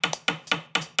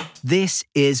This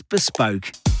is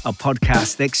Bespoke, a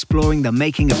podcast exploring the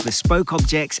making of bespoke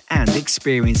objects and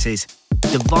experiences,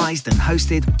 devised and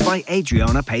hosted by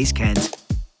Adriana Pace-Kent.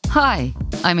 Hi,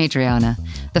 I'm Adriana,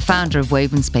 the founder of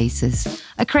Woven Spaces,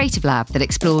 a creative lab that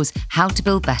explores how to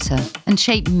build better and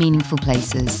shape meaningful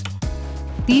places.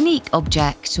 The unique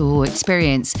object or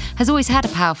experience has always had a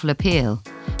powerful appeal,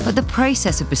 but the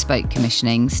process of bespoke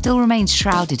commissioning still remains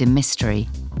shrouded in mystery.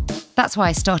 That's why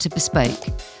I started Bespoke,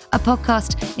 a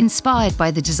podcast inspired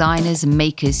by the designers and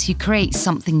makers who create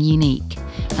something unique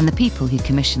and the people who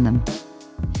commission them.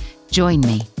 Join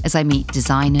me as I meet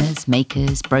designers,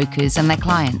 makers, brokers and their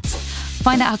clients,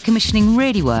 find out how commissioning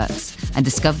really works and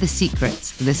discover the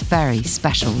secrets of this very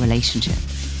special relationship.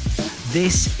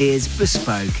 This is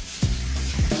Bespoke.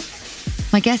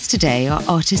 My guests today are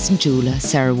artist and jeweller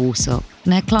Sarah Warsop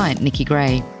and her client Nicky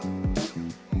Gray.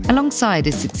 Alongside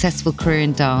a successful career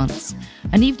in dance,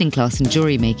 an evening class in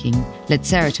jewellery making led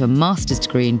Sarah to a master's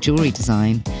degree in jewellery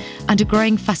design and a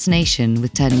growing fascination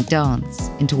with turning dance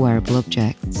into wearable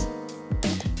objects.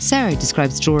 Sarah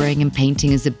describes drawing and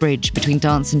painting as a bridge between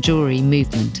dance and jewellery,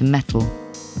 movement and metal.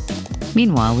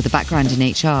 Meanwhile, with a background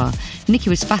in HR, Nicky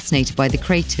was fascinated by the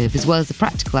creative as well as the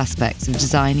practical aspects of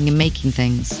designing and making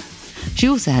things. She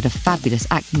also had a fabulous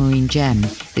aquamarine gem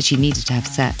that she needed to have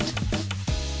set.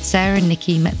 Sarah and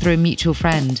Nicky met through a mutual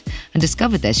friend and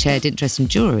discovered their shared interest in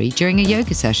jewellery during a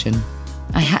yoga session.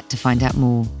 I had to find out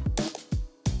more.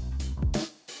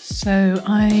 So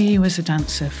I was a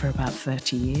dancer for about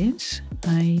 30 years.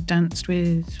 I danced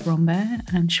with Rambert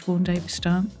and Siobhan Davis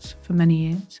Dance for many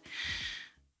years.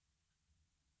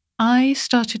 I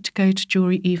started to go to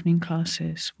jewellery evening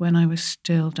classes when I was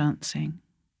still dancing.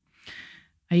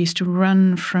 I used to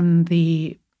run from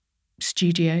the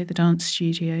studio, the dance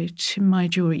studio, to my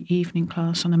jewellery evening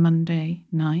class on a Monday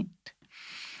night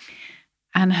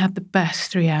and had the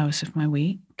best 3 hours of my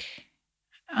week.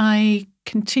 I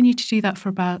continued to do that for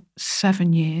about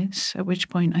 7 years, at which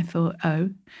point I thought,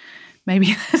 oh,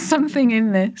 maybe there's something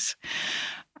in this.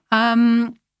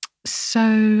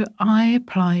 So I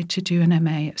applied to do an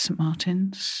MA at St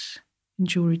Martin's in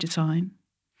jewellery design,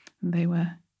 and they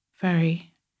were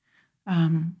very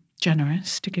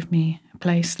generous to give me a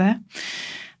place there.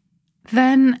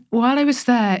 Then while I was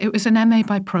there, it was an MA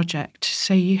by project.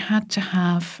 So you had to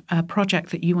have a project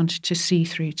that you wanted to see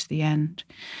through to the end.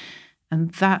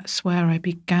 And that's where I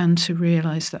began to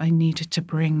realise that I needed to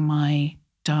bring my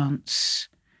dance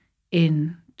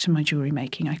in to my jewellery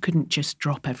making. I couldn't just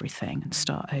drop everything and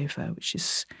start over, which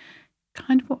is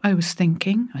kind of what I was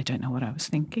thinking. I don't know what I was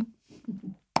thinking.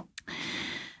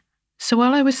 So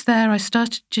while I was there, I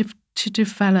started to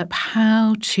develop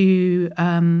how to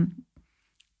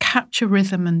capture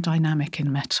rhythm and dynamic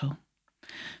in metal,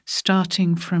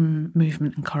 starting from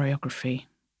movement and choreography.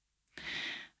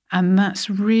 And that's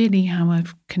really how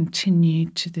I've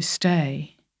continued to this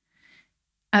day.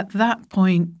 At that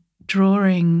point,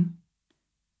 drawing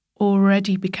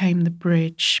already became the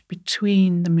bridge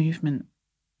between the movement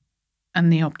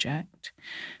and the object,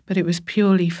 but it was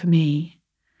purely for me.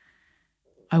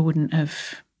 I wouldn't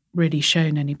have really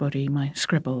shown anybody my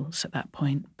scribbles at that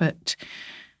point, but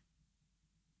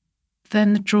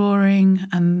then the drawing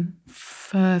and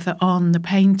further on the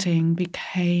painting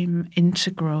became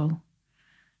integral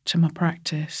to my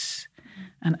practice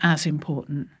and as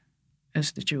important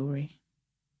as the jewellery.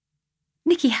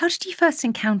 Nicky, how did you first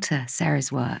encounter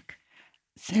Sarah's work?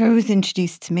 Sarah was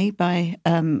introduced to me by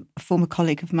a former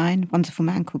colleague of mine, a wonderful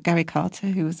man called Gary Carter,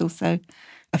 who was also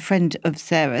a friend of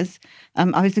Sarah's.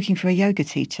 I was looking for a yoga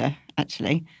teacher,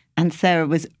 actually, and Sarah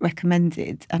was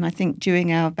recommended. And I think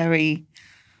during our very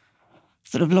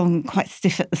sort of long, quite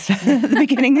stiff at the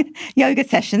beginning yoga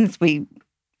sessions, we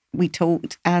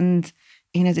talked, and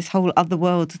you know, this whole other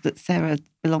world that Sarah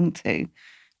belonged to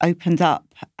opened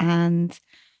up. And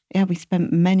yeah, we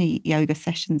spent many yoga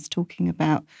sessions talking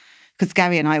about, because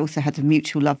Gary and I also had a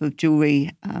mutual love of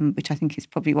jewellery, which I think is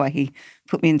probably why he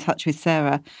put me in touch with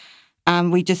Sarah.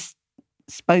 And we just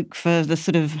spoke for the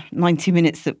sort of 90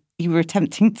 minutes that you were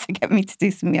attempting to get me to do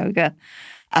some yoga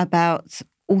about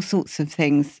all sorts of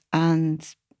things. And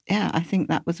yeah, I think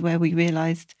that was where we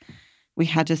realised we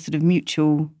had a sort of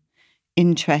mutual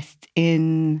interest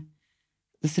in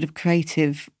the sort of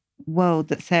creative world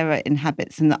that Sarah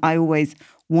inhabits and that I always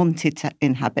wanted to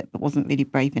inhabit but wasn't really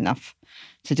brave enough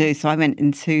to do. So I went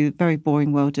into the very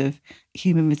boring world of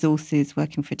human resources,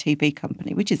 working for a TV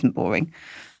company, which isn't boring.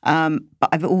 But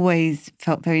I've always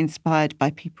felt very inspired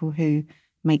by people who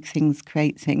make things,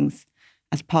 create things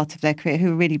as part of their career,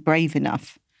 who are really brave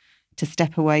enough to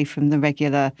step away from the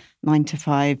regular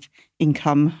 9-to-5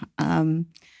 income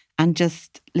and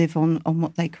just live on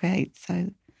what they create.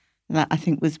 So That, I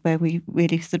think, was where we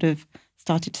really sort of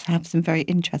started to have some very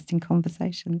interesting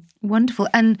conversations. Wonderful.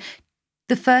 And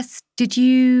did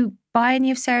you buy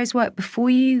any of Sarah's work before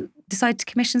you decided to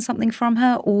commission something from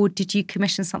her, or did you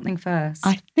commission something first?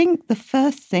 I think the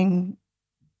first thing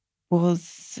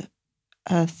was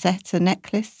a set, a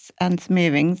necklace and some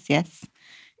earrings, yes,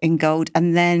 in gold.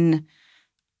 And then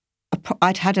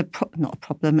I'd had not a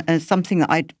problem, something that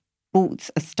I'd bought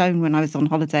a stone when I was on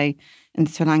holiday in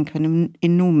Sri Lanka, an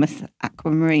enormous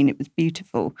aquamarine. It was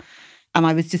beautiful. And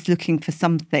I was just looking for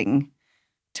something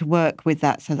to work with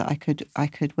that so that I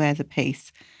could wear the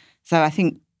piece. So I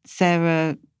think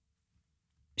Sarah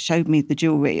showed me the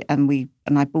jewellery and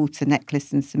I bought a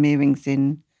necklace and some earrings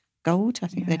in gold. I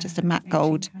think they're just a matte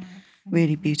gold,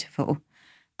 really beautiful.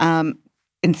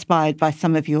 Inspired by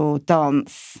some of your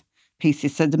dance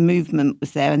pieces. So the movement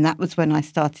was there. And that was when I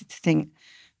started to think,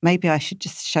 maybe I should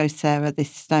just show Sarah this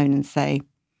stone and say,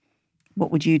 what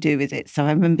would you do with it? So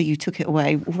I remember you took it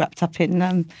away, all wrapped up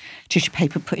in tissue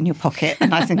paper, put in your pocket.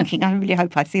 And I was thinking, I really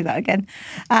hope I see that again.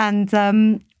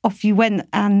 And off you went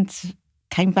and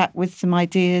came back with some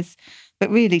ideas. But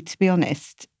really, to be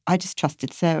honest, I just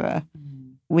trusted Sarah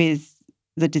with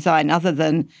the design, other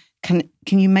than, can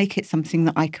you make it something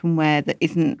that I can wear that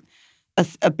isn't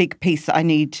a big piece that I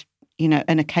need,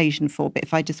 an occasion for? But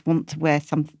if I just want to wear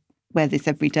this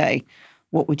every day,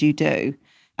 what would you do?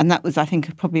 And that was, I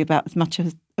think, probably about as much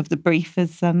of the brief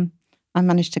as I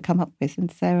managed to come up with.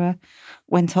 And Sarah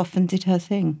went off and did her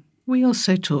thing. We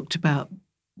also talked about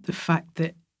the fact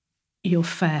that you're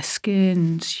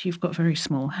fair-skinned, you've got very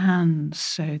small hands.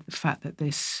 So the fact that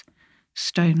this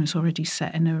stone was already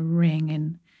set in a ring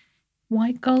in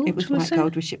white gold, it was white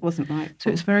gold, which it wasn't right.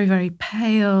 So it's very, very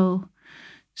pale.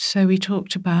 So we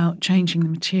talked about changing the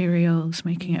materials,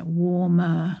 making it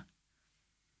warmer,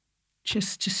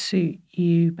 just to suit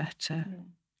you better.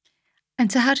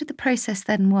 And so how did the process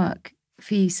then work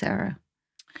for you, Sarah?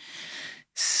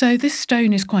 So this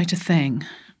stone is quite a thing.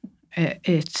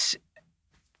 It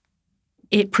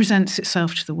presents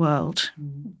itself to the world.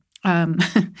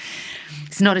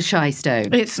 It's not a shy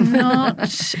stone. It's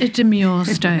not a demure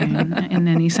stone in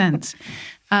any sense.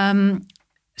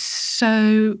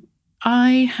 So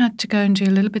I had to go and do a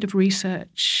little bit of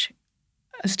research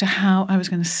as to how I was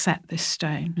going to set this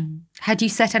stone. Had you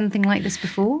set anything like this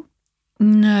before?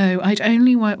 No, I'd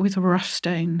only worked with rough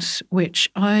stones, which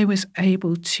I was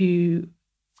able to,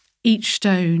 each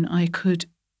stone I could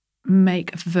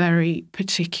make a very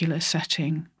particular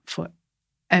setting for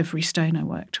every stone I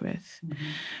worked with. Mm-hmm.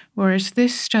 Whereas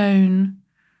this stone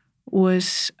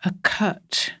was a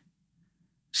cut,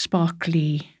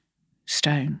 sparkly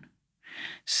stone.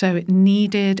 So it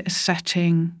needed a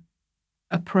setting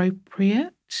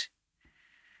appropriate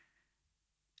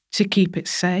to keep it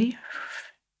safe,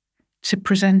 to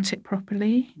present it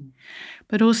properly,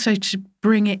 but also to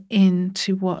bring it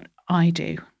into what I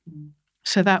do.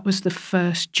 So that was the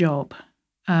first job.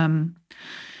 I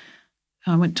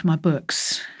went to my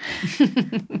books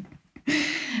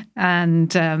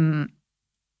and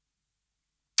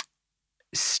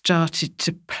started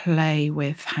to play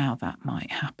with how that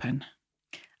might happen.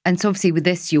 And so obviously with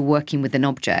this, you're working with an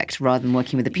object rather than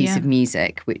working with a piece of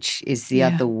music, which is the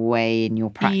other way in your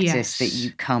practice that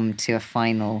you come to a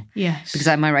final. Yes. Because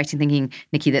am I right in thinking,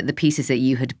 Nicky, that the pieces that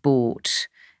you had bought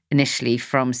initially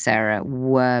from Sarah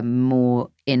were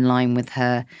more in line with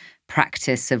her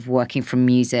practice of working from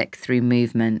music through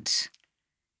movement?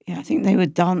 Yeah, I think they were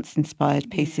dance-inspired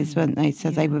pieces, weren't they?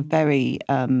 So they were very,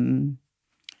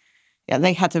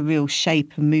 they had a real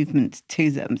shape and movement to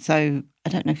them. So I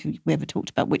don't know if we ever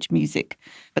talked about which music,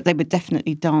 but they were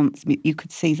definitely dance. You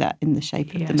could see that in the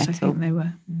shape of the metal. I think they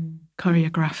were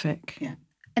choreographic. Yeah.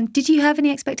 And did you have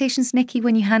any expectations, Nicky,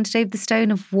 when you handed over the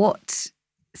stone of what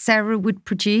Sarah would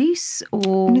produce?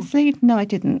 Or honestly, no, I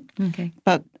didn't. Okay.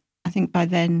 But I think by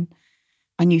then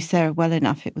I knew Sarah well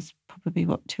enough. It was probably,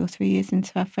 2 or 3 years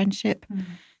into our friendship.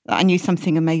 I knew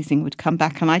something amazing would come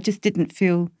back, and I just didn't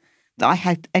feel that I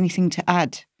had anything to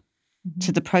add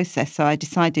to the process. So I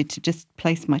decided to just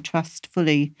place my trust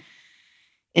fully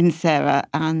in Sarah,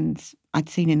 and I'd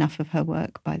seen enough of her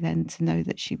work by then to know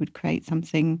that she would create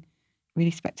something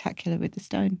really spectacular with the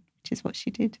stone, which is what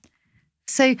she did.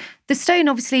 So the stone,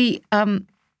 obviously,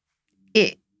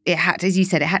 it had, as you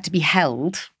said, it had to be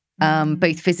held,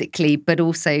 both physically but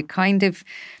also kind of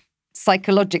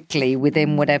psychologically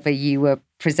within whatever you were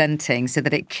presenting, so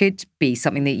that it could be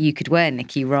something that you could wear,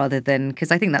 Nicky, rather than,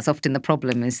 because I think that's often the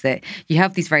problem, is that you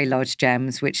have these very large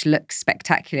gems which look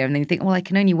spectacular and then you think, well, I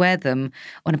can only wear them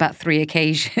on about 3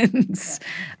 occasions.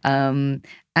 And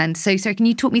so can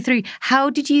you talk me through, how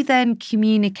did you then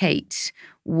communicate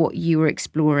what you were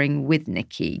exploring with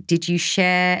Nicky? Did you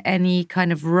share any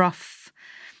kind of rough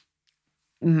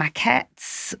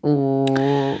maquettes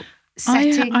or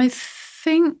setting? I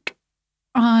think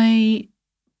I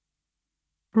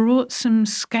brought some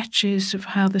sketches of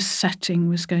how the setting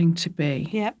was going to be.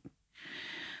 Yep.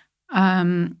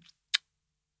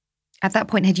 At that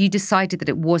point, had you decided that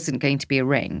it wasn't going to be a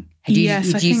ring? Had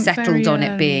Yes, I you think settled very on it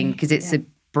early. being, because it's a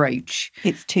brooch?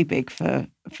 It's too big for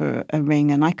a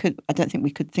ring, and I don't think we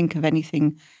could think of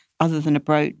anything other than a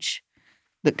brooch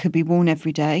that could be worn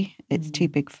every day. It's too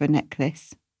big for a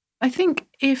necklace. I think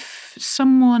if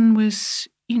someone was,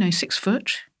 6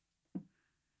 foot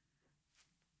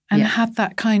and had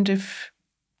that kind of,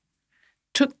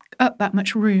 took up that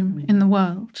much room in the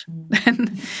world,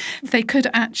 then they could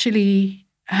actually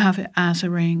have it as a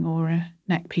ring or a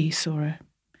neck piece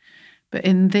but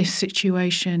in this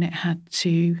situation, it had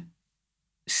to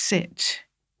sit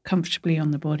comfortably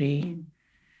on the body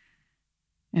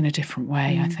in a different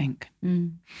way, I think.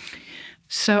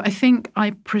 So I think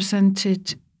I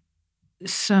presented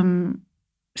some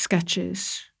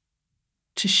sketches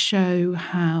to show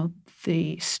how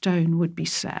the stone would be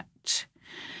set.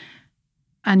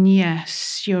 And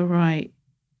yes, you're right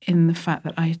in the fact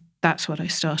that that's what I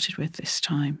started with this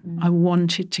time. I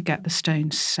wanted to get the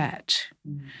stone set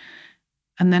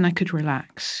and then I could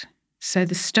relax. So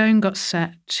the stone got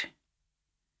set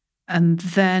and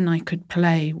then I could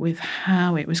play with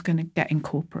how it was going to get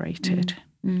incorporated.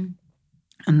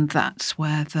 And that's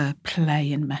where the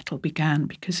play in metal began,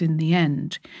 because in the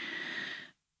end,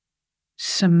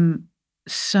 some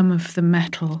of the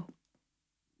metal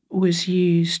was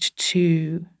used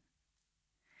to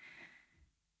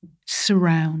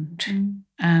surround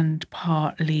and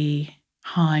partly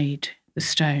hide the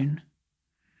stone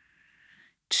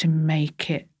to make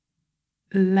it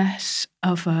less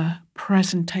of a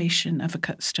presentation of a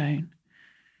cut stone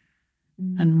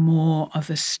and more of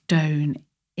a stone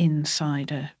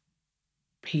inside a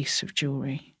piece of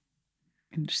jewellery.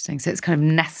 Interesting. So it's kind of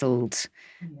nestled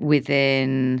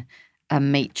within a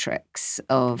matrix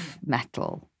of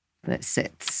metal that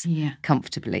sits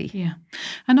comfortably. Yeah.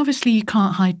 And obviously you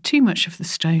can't hide too much of the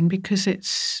stone because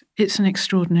it's an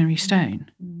extraordinary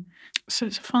stone. So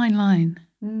it's a fine line.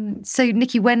 So,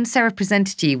 Nicky, when Sarah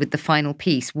presented to you with the final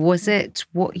piece, was it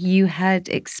what you had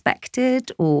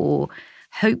expected or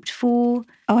hoped for?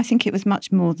 Oh, I think it was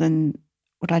much more than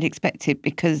what I'd expected,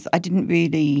 because I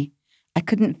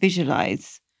couldn't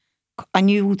visualise. I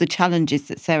knew all the challenges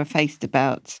that Sarah faced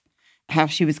about how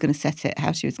she was going to set it,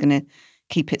 how she was going to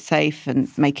keep it safe and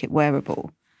make it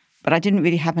wearable. But I didn't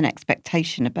really have an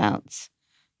expectation about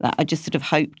that. I just sort of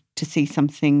hoped to see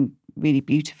something really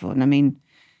beautiful. And I mean,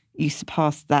 you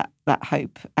surpassed that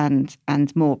hope and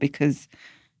more, because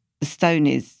the stone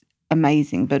is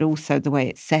amazing, but also the way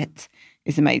it's set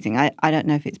is amazing. I don't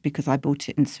know if it's because I bought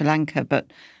it in Sri Lanka,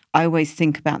 but I always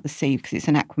think about the sea because it's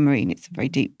an aquamarine. It's a very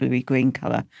deep bluey green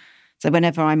colour. So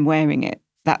whenever I'm wearing it,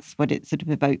 that's what it sort of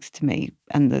evokes to me.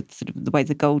 And the sort of the way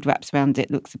the gold wraps around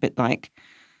it looks a bit like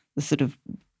the sort of,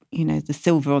 the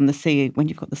silver on the sea when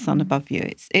you've got the sun above you.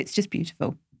 It's just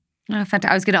beautiful. Oh, fantastic.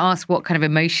 I was going to ask what kind of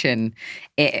emotion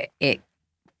it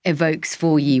evokes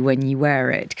for you when you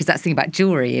wear it, because that's the thing about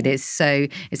jewellery. It's a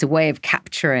way of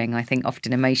capturing, I think,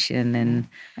 often emotion and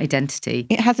identity.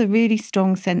 It has a really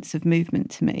strong sense of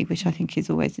movement to me, which I think is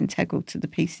always integral to the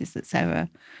pieces that Sarah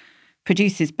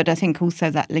produces. But I think also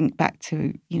that link back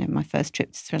to, my first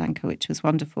trip to Sri Lanka, which was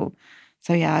wonderful.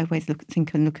 So yeah, I always look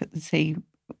at the sea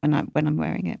when I'm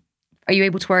wearing it. Are you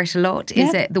able to wear it a lot? Yeah.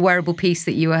 Is it the wearable piece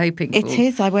that you were hoping for? It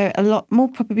is. I wear it a lot more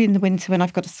probably in the winter when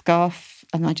I've got a scarf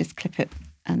and I just clip it.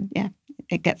 And yeah,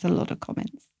 it gets a lot of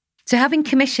comments. So having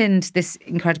commissioned this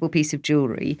incredible piece of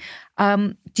jewellery,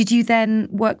 did you then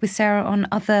work with Sarah on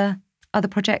other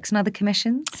projects and other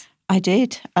commissions? I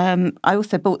did. I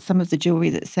also bought some of the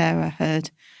jewellery that Sarah had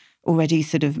already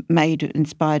sort of made,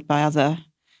 inspired by other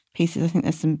pieces. I think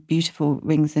there's some beautiful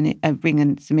rings in it, a ring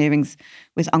and some earrings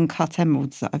with uncut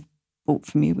emeralds that I've bought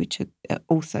from you, which are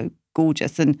also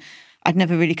gorgeous. And I'd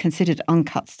never really considered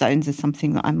uncut stones as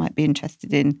something that I might be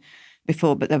interested in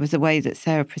before, but there was a way that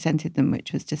Sarah presented them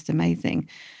which was just amazing.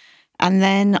 And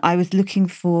then I was looking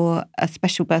for a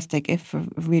special birthday gift for a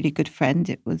really good friend.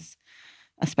 It was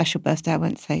a special birthday. I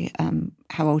won't say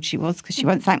how old she was because she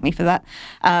won't thank me for that.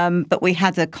 But we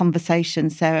had a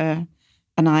conversation, Sarah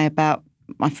and I, about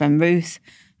my friend Ruth,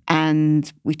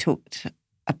 and we talked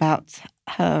about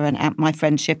her and my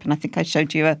friendship. And I think I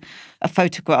showed you a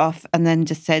photograph and then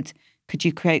just said, could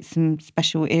you create some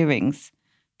special earrings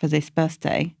for this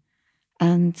birthday?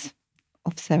 And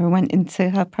off Sarah went into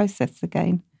her process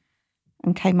again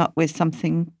and came up with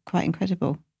something quite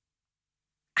incredible.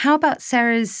 How about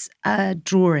Sarah's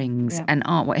drawings and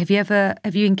artwork?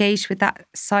 Have you engaged with that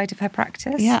side of her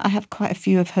practice? Yeah, I have quite a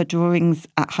few of her drawings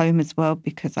at home as well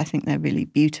because I think they're really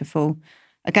beautiful.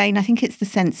 Again, I think it's the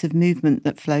sense of movement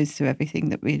that flows through everything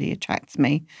that really attracts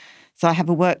me. So I have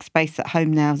a workspace at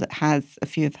home now that has a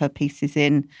few of her pieces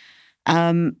in.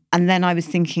 And then I was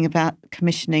thinking about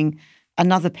commissioning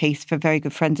another piece for a very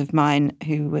good friend of mine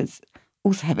who was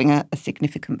also having a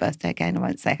significant birthday. Again, I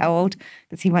won't say how old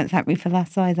because he won't thank me for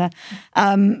that either.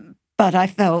 But I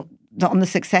felt that on the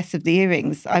success of the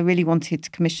earrings, I really wanted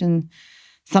to commission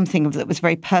something that was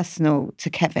very personal to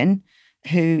Kevin,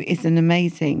 who is an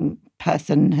amazing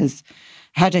person, has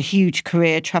had a huge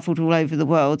career, travelled all over the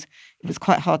world. It was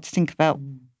quite hard to think about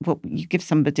what you give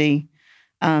somebody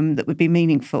that would be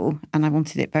meaningful, and I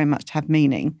wanted it very much to have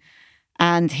meaning.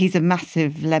 And he's a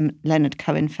massive Leonard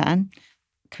Cohen fan,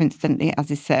 coincidentally,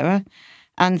 as is Sarah.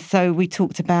 And so we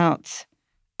talked about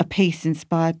a piece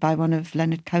inspired by one of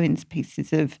Leonard Cohen's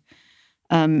pieces of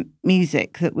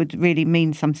music that would really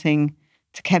mean something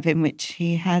to Kevin, which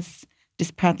he has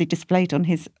just proudly displayed on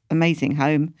his amazing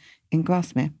home in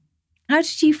Grasmere. How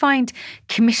did you find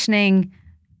commissioning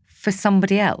for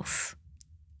somebody else?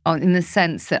 In the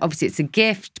sense that obviously it's a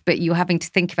gift, but you're having to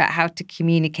think about how to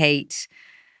communicate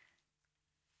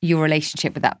your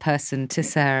relationship with that person to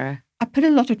Sarah. I put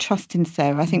a lot of trust in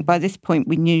Sarah. I think by this point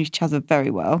we knew each other very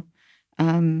well.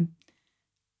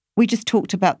 We just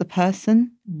talked about the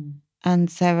person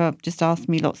and Sarah just asked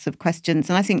me lots of questions.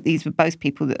 And I think these were both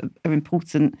people that are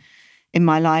important in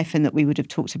my life and that we would have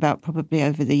talked about probably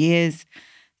over the years.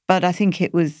 But I think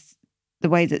it was the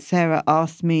way that Sarah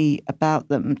asked me about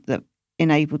them that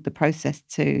enabled the process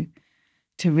to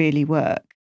really work.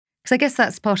 Because I guess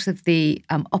that's part of the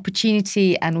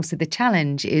opportunity and also the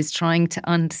challenge is trying to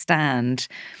understand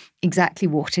exactly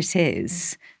what it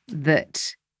is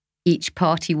that each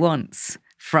party wants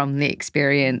from the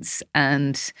experience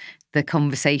and the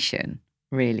conversation,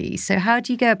 really. So how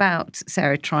do you go about,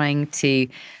 Sarah, trying to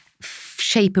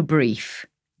shape a brief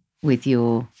with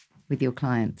your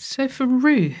clients? So for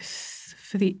Ruth,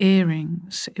 for the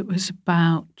earrings, it was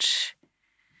about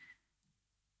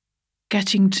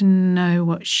getting to know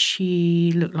what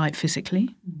she looked like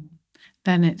physically.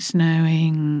 Then it's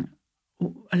knowing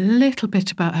a little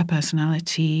bit about her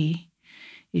personality.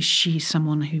 Is she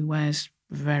someone who wears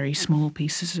very small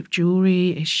pieces of jewellery?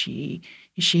 Is she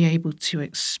able to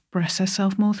express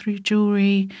herself more through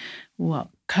jewellery? What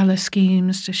colour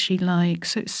schemes does she like?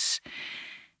 So it's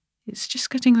just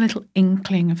getting a little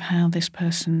inkling of how this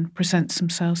person presents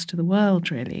themselves to the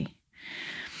world, really.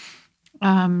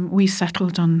 We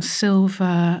settled on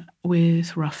silver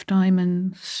with rough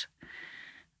diamonds.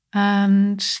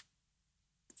 And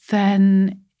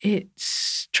then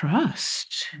it's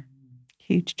trust.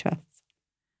 Huge trust.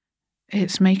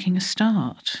 It's making a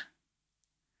start.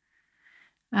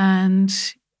 And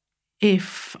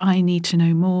if I need to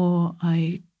know more,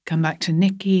 I come back to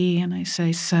Nicky and I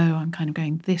say, so I'm kind of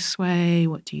going this way.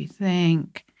 What do you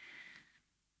think?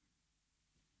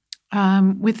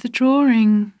 With the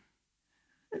drawing,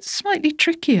 it's slightly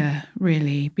trickier,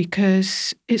 really,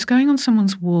 because it's going on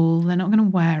someone's wall. They're not going to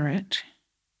wear it.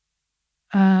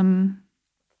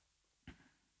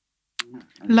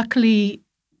 Luckily,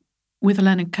 with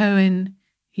Leonard Cohen,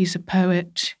 he's a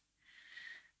poet.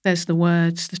 There's the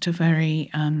words that are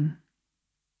very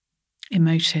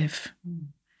emotive.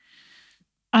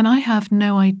 And I have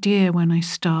no idea when I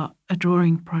start a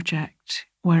drawing project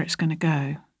where it's going to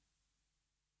go.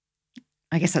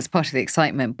 I guess that's part of the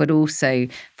excitement, but also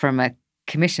from a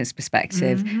commissioner's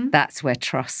perspective, that's where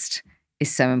trust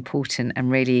is so important and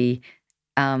really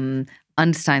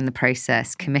understanding the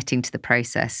process, committing to the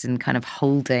process and kind of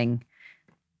holding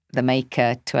the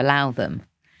maker to allow them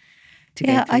to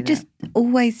go through I that. just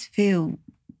always feel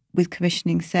with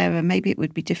commissioning Sarah, maybe it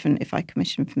would be different if I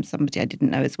commissioned from somebody I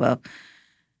didn't know as well.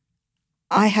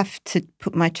 I have to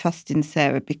put my trust in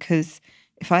Sarah because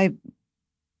if I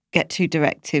get too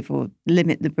directive or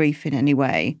limit the brief in any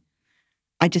way,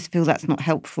 I just feel that's not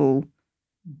helpful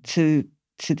to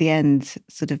the end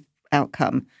sort of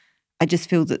outcome. I just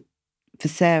feel that for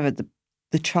Sarah,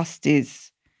 the trust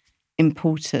is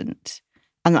important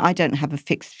and that I don't have a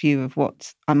fixed view of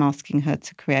what I'm asking her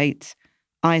to create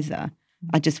either.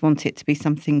 I just want it to be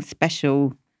something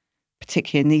special,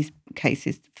 particularly in these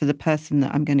cases, for the person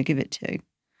that I'm going to give it to.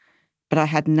 But I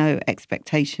had no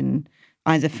expectation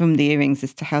either from the earrings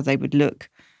as to how they would look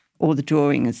or the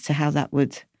drawing as to how that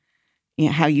would,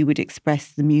 how you would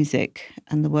express the music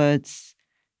and the words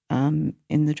in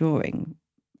the drawing.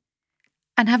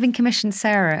 And having commissioned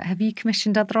Sarah, have you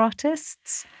commissioned other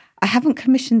artists? I haven't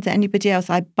commissioned anybody else.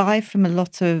 I buy from a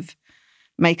lot of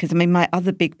makers. I mean, my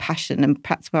other big passion, and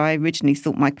perhaps where I originally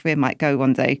thought my career might go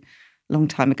one day, a long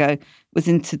time ago, was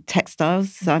into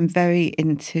textiles. So I'm very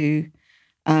into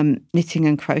knitting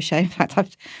and crochet. In fact,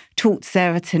 I've taught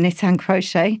Sarah to knit and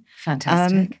crochet.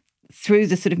 Fantastic. Through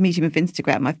the sort of medium of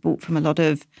Instagram, I've bought from a lot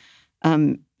of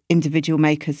individual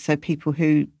makers, so people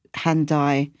who hand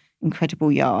dye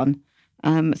incredible yarn.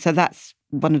 So that's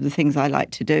one of the things I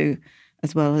like to do,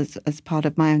 as well as part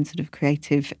of my own sort of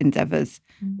creative endeavours,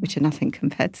 which are nothing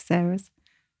compared to Sarah's.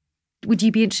 Would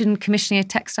you be interested in commissioning a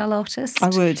textile artist? I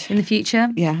would. In the future?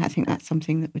 Yeah, I think that's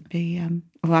something that would be...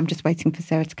 well, I'm just waiting for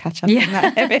Sarah to catch up in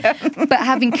that area. But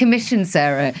having commissioned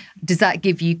Sarah, does that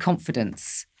give you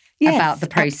confidence about the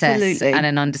process absolutely. and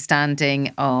an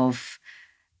understanding of...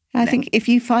 I think if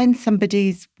you find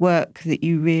somebody's work that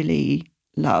you really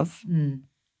love, and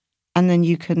then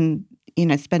you can,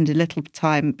 spend a little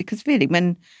time, because really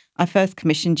when I first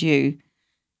commissioned you,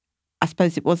 I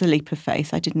suppose it was a leap of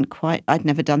faith. I'd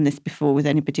never done this before with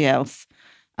anybody else.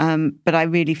 But I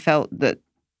really felt that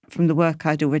from the work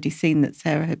I'd already seen that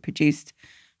Sarah had produced,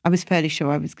 I was fairly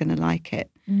sure I was going to like it.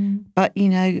 But,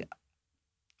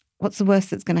 what's the worst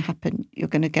that's going to happen? You're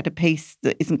going to get a piece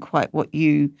that isn't quite what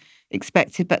you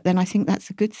expected. But then I think that's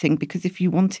a good thing, because if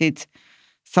you wanted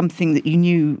something that you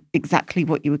knew exactly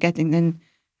what you were getting, then,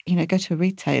 go to a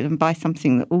retailer and buy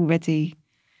something that already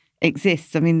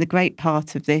exists. I mean, the great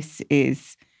part of this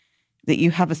is that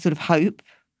you have a sort of hope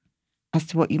as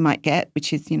to what you might get,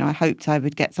 which is, I hoped I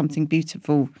would get something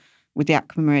beautiful with the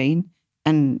aquamarine,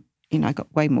 and, I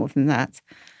got way more than that.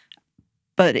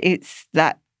 But it's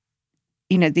that,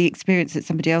 the experience that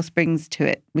somebody else brings to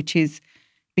it, which is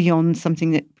beyond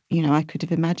something that, I could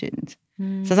have imagined.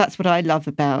 So that's what I love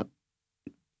about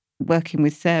working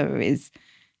with Sarah, is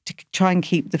to try and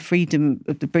keep the freedom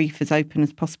of the brief as open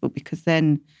as possible, because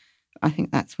then I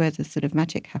think that's where the sort of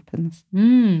magic happens. I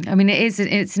mean,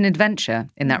 it's an adventure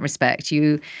in that respect.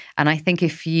 And I think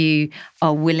if you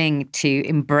are willing to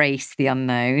embrace the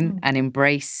unknown and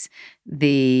embrace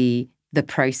the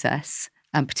process,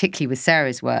 and particularly with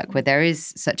Sarah's work, where there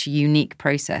is such a unique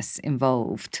process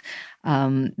involved,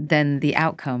 then the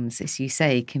outcomes, as you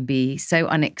say, can be so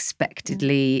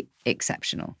unexpectedly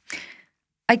exceptional.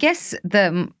 I guess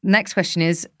the next question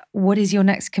is, what is your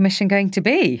next commission going to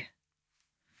be?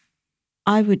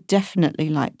 I would definitely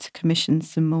like to commission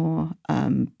some more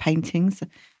paintings.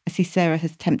 I see Sarah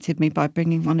has tempted me by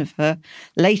bringing one of her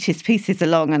latest pieces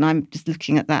along, and I'm just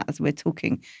looking at that as we're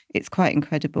talking. It's quite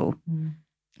incredible.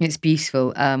 It's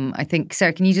beautiful. I think,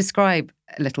 Sarah, can you describe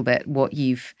a little bit what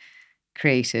you've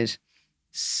created?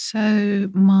 So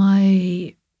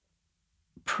my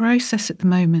process at the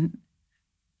moment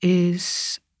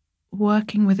is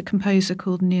working with a composer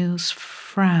called Niels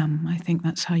Fram. I think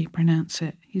that's how you pronounce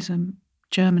it. He's a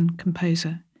German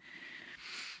composer.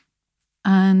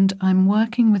 And I'm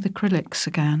working with acrylics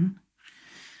again,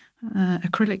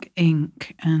 acrylic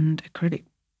ink and acrylic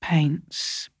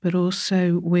paints, but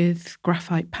also with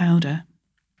graphite powder.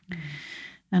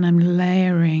 And I'm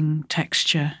layering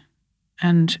texture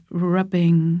and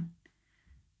rubbing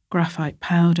graphite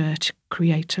powder to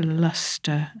create a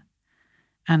luster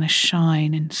and a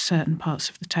shine in certain parts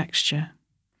of the texture.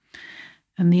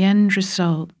 And the end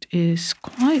result is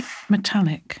quite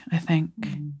metallic, I think.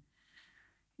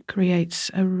 It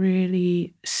creates a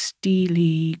really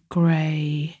steely,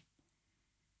 grey,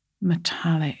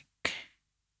 metallic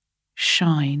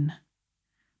shine,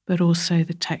 but also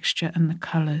the texture and the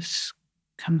colours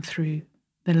come through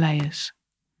the layers.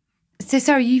 So,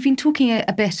 Sarah, you've been talking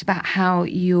a bit about how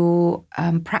your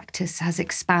practice has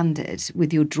expanded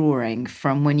with your drawing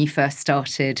from when you first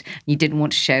started, you didn't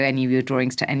want to show any of your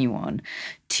drawings to anyone,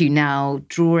 to now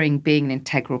drawing being an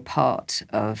integral part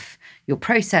of your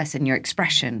process and your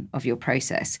expression of your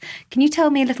process. Can you tell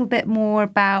me a little bit more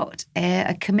about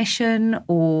a commission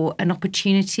or an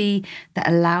opportunity that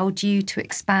allowed you to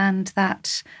expand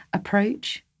that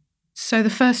approach? So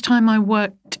the first time I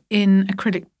worked in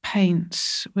acrylic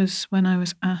paints was when I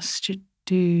was asked to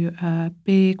do a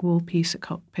big wall piece at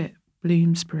Cockpit,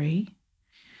 Bloomsbury.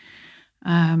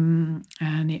 And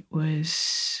it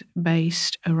was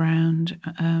based around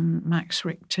Max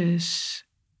Richter's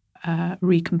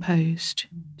Recomposed.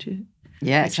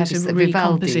 Yes, which is a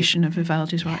recomposition of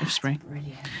Vivaldi's Rite of Spring.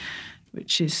 Brilliant.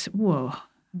 Which is,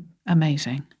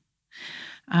 amazing.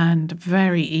 And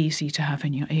very easy to have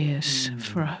in your ears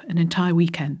for an entire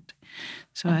weekend.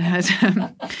 So I had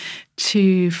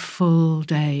 2 full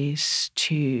days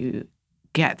to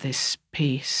get this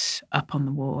piece up on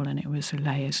the wall, and it was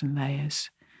layers and layers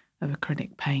of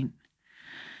acrylic paint.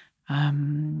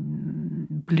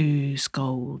 Blues,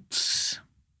 golds,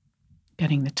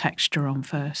 getting the texture on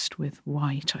first with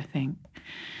white, I think.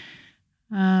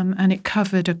 And it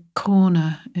covered a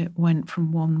corner. It went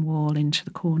from one wall into the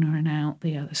corner and out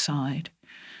the other side.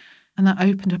 And that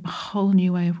opened up a whole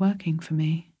new way of working for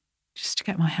me, just to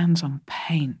get my hands on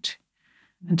paint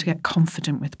and to get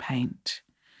confident with paint.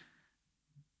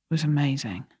 It was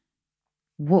amazing.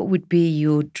 What would be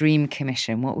your dream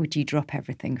commission? What would you drop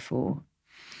everything for?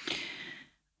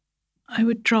 I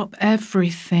would drop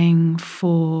everything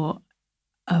for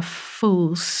a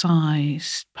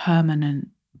full-size permanent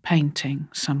painting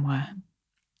somewhere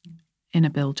in a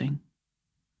building.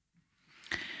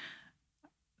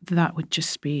 That would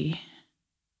just be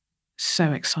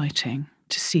so exciting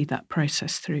to see that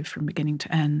process through from beginning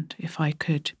to end, if I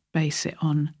could base it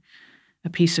on a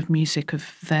piece of music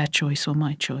of their choice or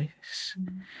my choice.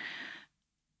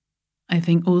 I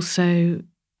think also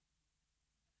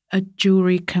a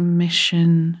jewellery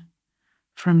commission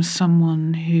from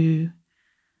someone who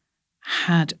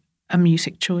had a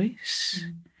music choice,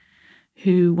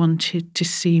 who wanted to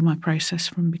see my process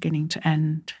from beginning to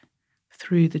end,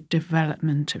 through the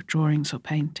development of drawings or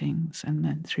paintings, and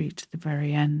then through to the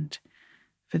very end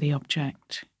for the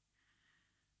object.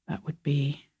 That would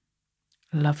be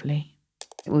lovely.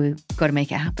 We've got to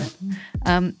make it happen.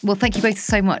 Well, thank you both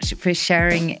so much for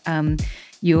sharing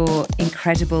your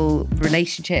incredible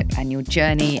relationship and your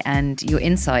journey and your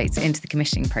insights into the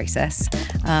commissioning process.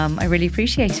 I really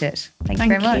appreciate it. Thank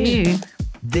you very much.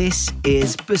 This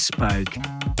is Bespoke.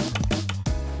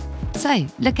 So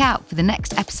look out for the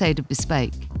next episode of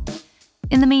Bespoke.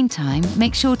 In the meantime,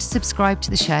 make sure to subscribe to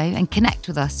the show and connect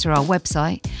with us through our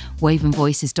website,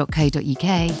 wovenvoices.co.uk,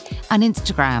 and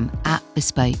Instagram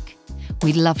 @Bespoke.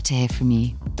 We'd love to hear from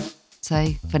you.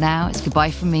 So for now, it's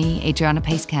goodbye from me, Adriana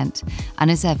Pace-Kent,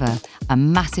 and as ever, a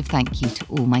massive thank you to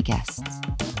all my guests.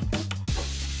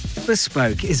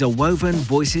 Bespoke is a Woven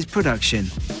Voices production.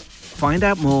 Find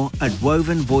out more at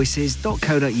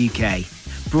wovenvoices.co.uk.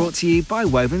 Brought to you by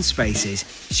Woven Spaces,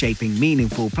 shaping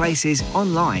meaningful places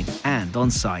online and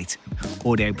on site.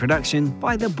 Audio production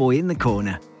by The Boy in the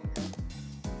Corner.